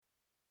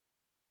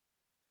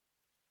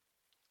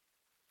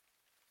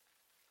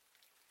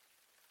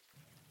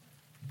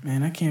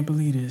Man, I can't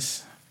believe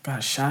this.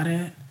 Got shot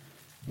at?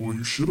 Well,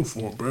 you should have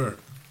fought back.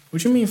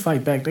 What you mean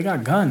fight back? They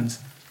got guns.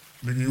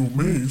 Nigga, you a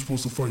man. You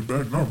supposed to fight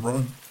back, not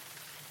run.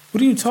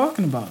 What are you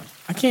talking about?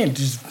 I can't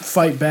just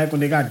fight back when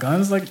they got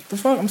guns. Like, the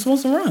fuck? I'm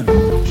supposed to run.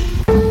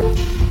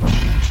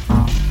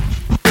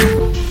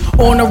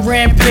 On a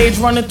rampage,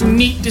 running through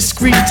neat,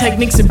 discreet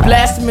techniques and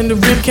blast him in the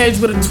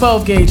ribcage with a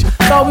 12 gauge.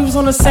 Thought we was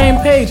on the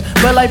same page,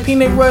 but like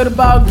Peanut worried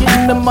about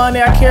getting the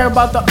money, I care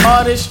about the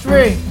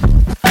artistry.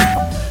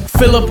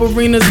 Fill up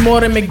arenas more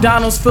than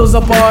McDonald's fills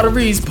up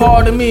arteries.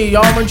 Pardon me,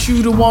 aren't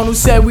you the one who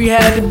said we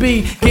had to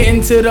be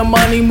getting to the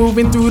money,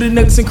 moving through the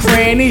nooks and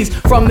crannies,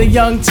 from the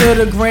young to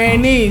the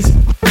grannies?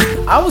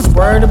 I was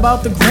worried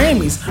about the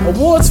Grammys,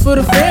 awards for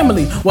the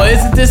family. Well,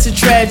 isn't this a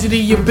tragedy?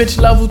 Your bitch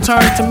level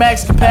turned to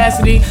max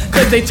capacity,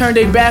 cause they turned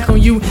their back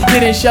on you,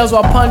 hitting shells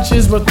while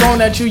punches were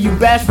thrown at you. You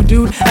bashful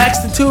dude,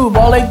 ask the tube,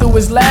 all they do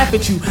is laugh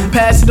at you.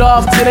 Pass it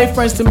off to their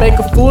friends to make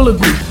a fool of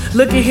you.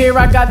 Look at here,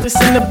 I got this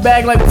in the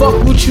bag, like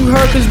fuck what you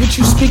heard, cause what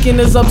you speaking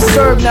is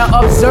absurd. Now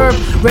observe,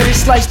 ready to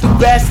slice through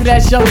bastard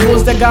ass young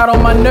boys that got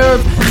on my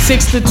nerve.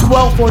 6 to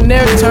 12 on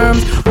their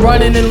terms,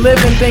 running and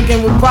living,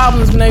 thinking with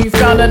problems. But now you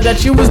found out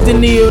that you was the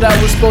Neo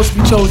that was supposed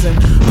to be chosen.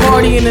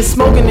 Partying and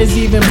smoking has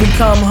even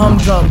become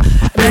humdrum.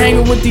 And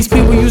hanging with these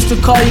people you used to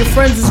call your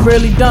friends is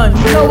really done.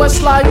 You know what,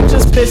 Sly, you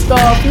just pissed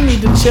off, you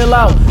need to chill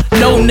out.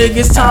 No nigga,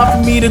 it's time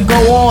for me to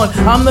go on.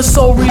 I'm the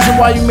sole reason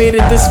why you made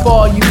it this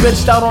far. You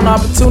bitched out on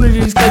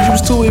opportunities cause you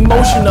was too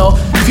emotional.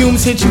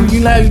 Fumes hit you,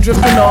 now you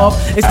drifting off.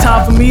 It's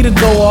time for me to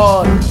go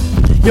hard.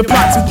 Your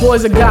plots and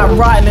ploys have got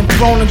rotten and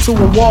thrown into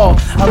a wall.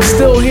 I'm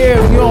still here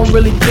if you don't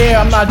really care.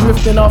 I'm not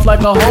drifting off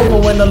like a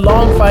hobo in a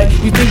long fight.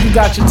 You think you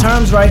got your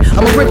terms right?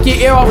 I'ma rip your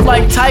ear off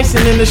like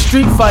Tyson in a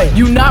street fight.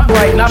 You not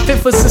right, not fit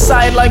for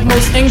society like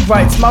most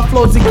Ingrites. My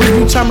flows to give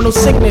you terminal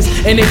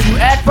sickness, and if you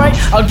act right,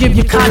 I'll give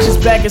your conscience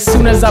back as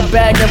soon as I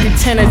bag every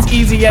 10 as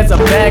easy as a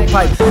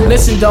bagpipe.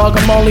 Listen dog,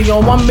 I'm only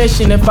on one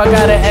mission. If I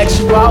gotta ask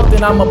you out,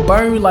 then I'ma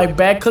burn you like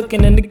bad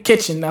cooking in the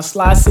kitchen. Now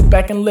Sly, sit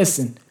back and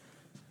listen.